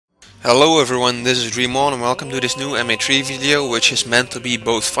Hello everyone, this is Dreamon and welcome to this new MA3 video, which is meant to be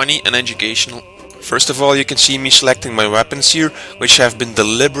both funny and educational. First of all, you can see me selecting my weapons here, which have been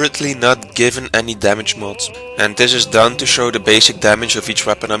deliberately not given any damage mods. And this is done to show the basic damage of each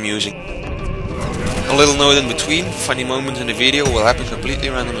weapon I'm using. A little note in between, funny moments in the video will happen completely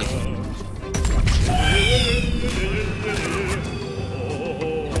randomly.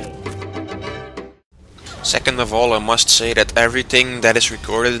 Second of all, I must say that everything that is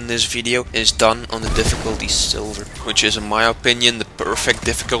recorded in this video is done on the difficulty silver, which is in my opinion the perfect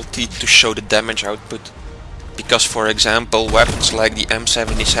difficulty to show the damage output. Because for example, weapons like the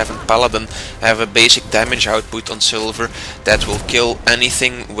M77 Paladin have a basic damage output on silver that will kill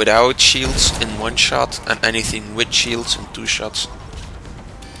anything without shields in one shot and anything with shields in two shots.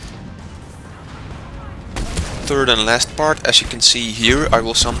 Third and last part, as you can see here, I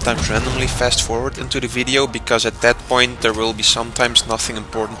will sometimes randomly fast forward into the video because at that point there will be sometimes nothing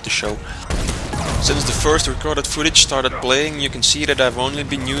important to show. Since the first recorded footage started playing, you can see that I've only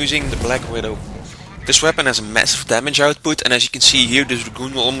been using the Black Widow. This weapon has a massive damage output, and as you can see here, this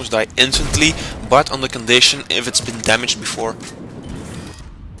Dragoon will almost die instantly, but on the condition if it's been damaged before.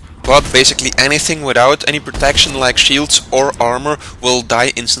 But basically anything without any protection like shields or armor will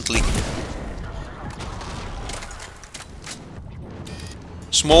die instantly.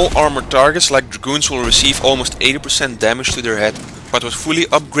 Small armored targets like Dragoons will receive almost 80% damage to their head, but with fully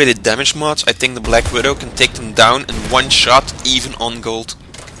upgraded damage mods I think the Black Widow can take them down in one shot, even on gold.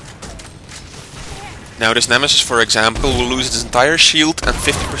 Now this Nemesis, for example, will lose its entire shield and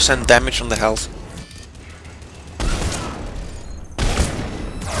 50% damage on the health.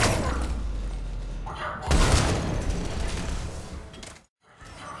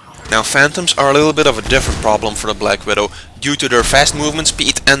 Now Phantoms are a little bit of a different problem for the Black Widow, due to their fast movement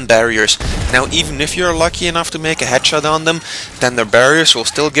speed and barriers. Now even if you're lucky enough to make a headshot on them, then their barriers will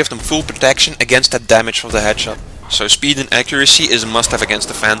still give them full protection against that damage of the headshot. So speed and accuracy is a must-have against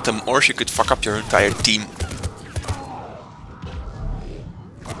the Phantom, or you could fuck up your entire team.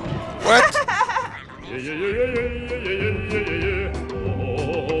 What?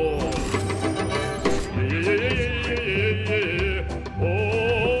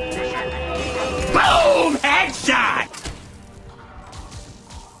 Boom! Headshot!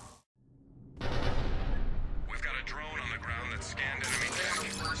 We've got a drone on the ground that scanned enemy tech.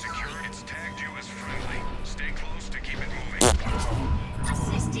 Secure, it's tagged you as friendly. Stay close to keep it moving.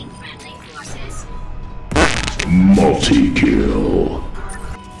 Assisting friendly forces. Multi-kill.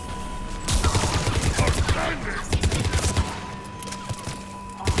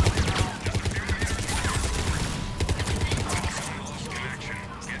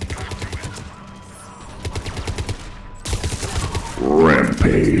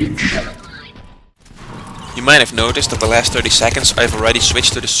 Rampage. You might have noticed that the last 30 seconds I've already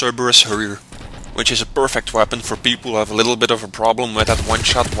switched to the Cerberus Harrier, which is a perfect weapon for people who have a little bit of a problem with that one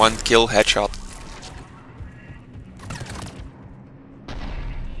shot, one kill headshot.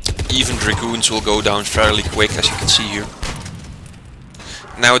 Even Dragoons will go down fairly quick, as you can see here.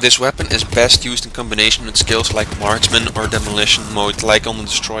 Now this weapon is best used in combination with skills like Marksman or Demolition mode, like on the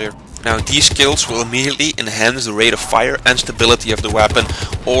Destroyer. Now these skills will immediately enhance the rate of fire and stability of the weapon,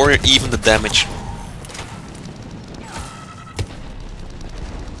 or even the damage.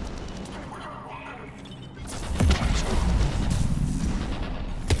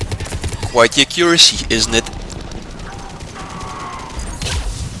 Quite the accuracy, isn't it?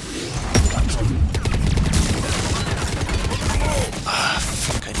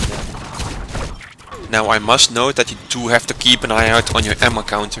 Fuck, I need that. Now I must note that you do have to keep an eye out on your ammo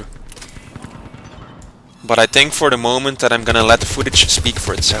counter. But I think for the moment that I'm gonna let the footage speak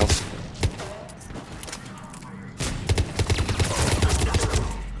for itself.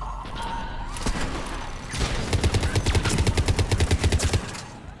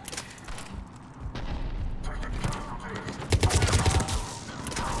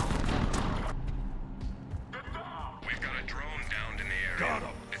 We've got a drone downed in the area.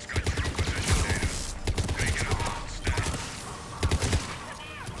 It's got true position data. Gotta get a hold staff.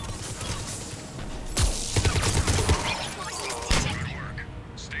 Good work.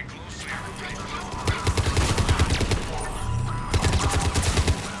 Stay close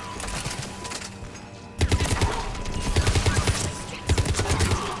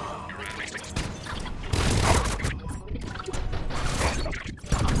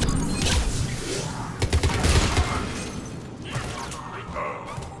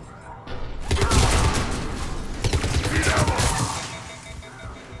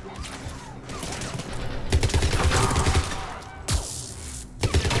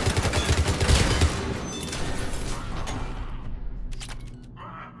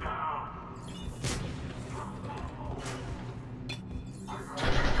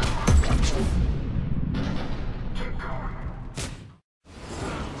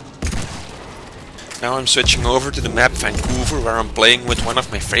Now I'm switching over to the map Vancouver, where I'm playing with one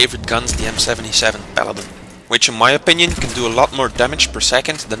of my favorite guns, the M77 Paladin, which in my opinion can do a lot more damage per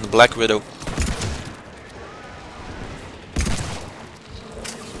second than the Black Widow.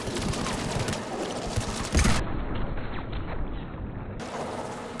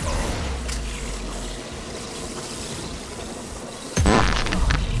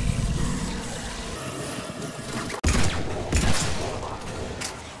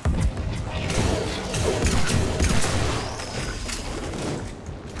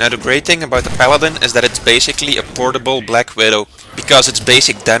 Now the great thing about the Paladin is that it's basically a portable Black Widow, because its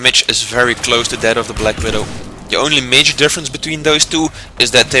basic damage is very close to that of the Black Widow. The only major difference between those two is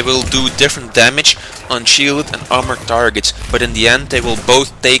that they will do different damage on shielded and armored targets, but in the end they will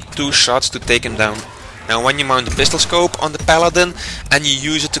both take 2 shots to take him down. Now when you mount the pistol scope on the Paladin and you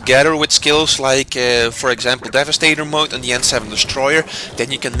use it together with skills like for example Devastator mode and the N7 Destroyer,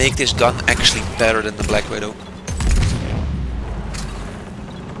 then you can make this gun actually better than the Black Widow.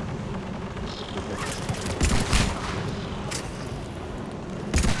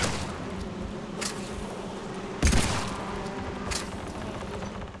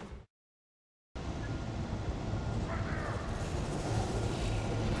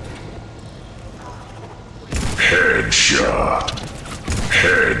 Headshot.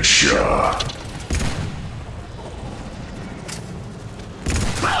 Headshot.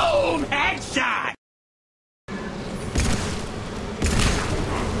 Boom! Headshot!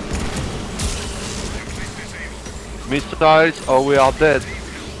 Missiles or we are dead.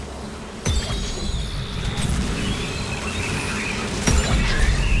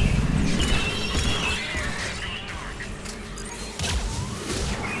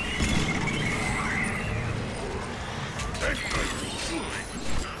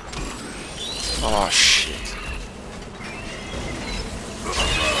 Oh shit.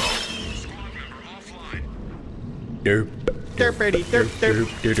 Derp. Derpity derp derp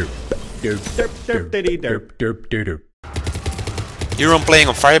derp derp derp derp derp derp. Here I'm playing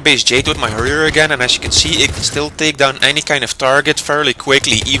on Firebase Jade with my Harrier again, and as you can see it can still take down any kind of target fairly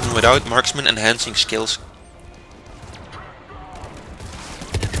quickly even without marksman enhancing skills.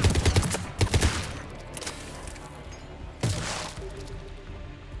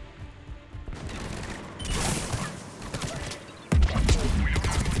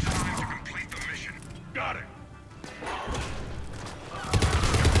 Got it!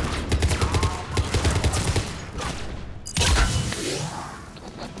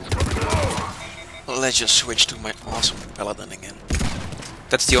 Let's just switch to my awesome Paladin again.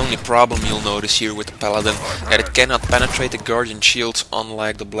 That's the only problem you'll notice here with the Paladin, that it cannot penetrate the Guardian shields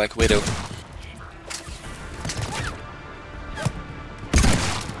unlike the Black Widow.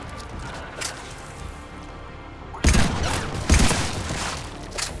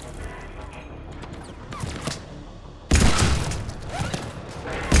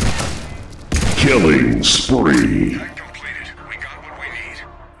 Killing spree. Completed. We got what we need.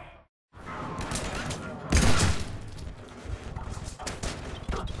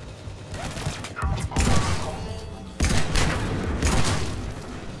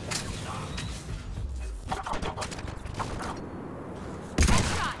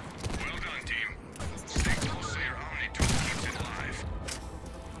 Well done, team. Stay close so your Omni tool keeps it alive.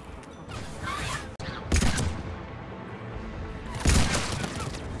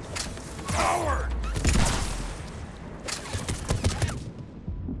 Forward!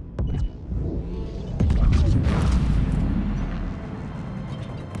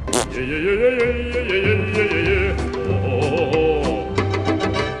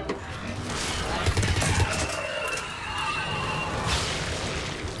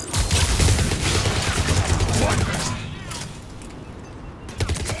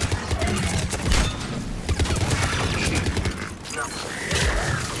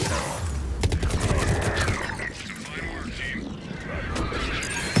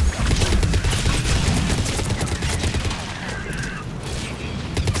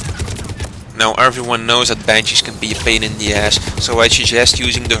 Now everyone knows that Banshees can be a pain in the ass, so I suggest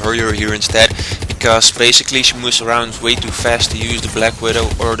using the Harrier here instead, because basically she moves around way too fast to use the Black Widow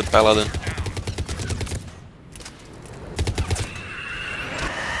or the Paladin.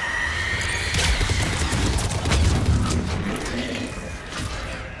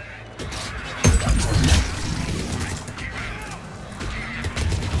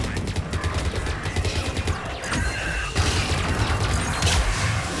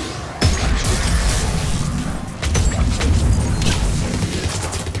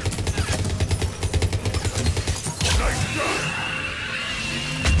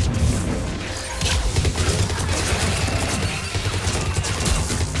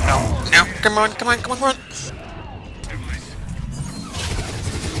 Come on, come on, come on, come on!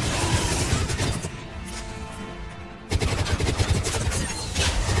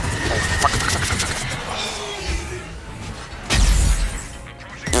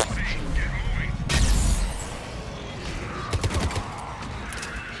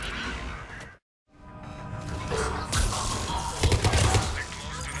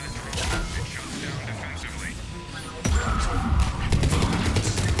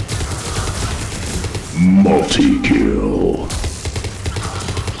 Multi-kill.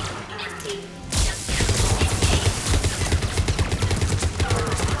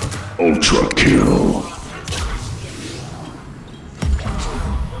 Ultra kill.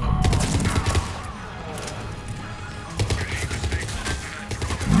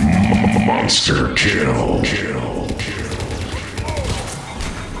 Monster kill.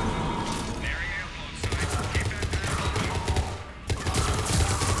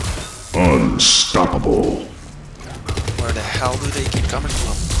 Unstoppable. Where the hell do they keep coming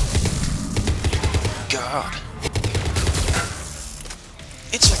from? God.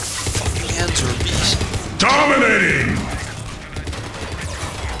 It's like fucking ants or bees. Dominating.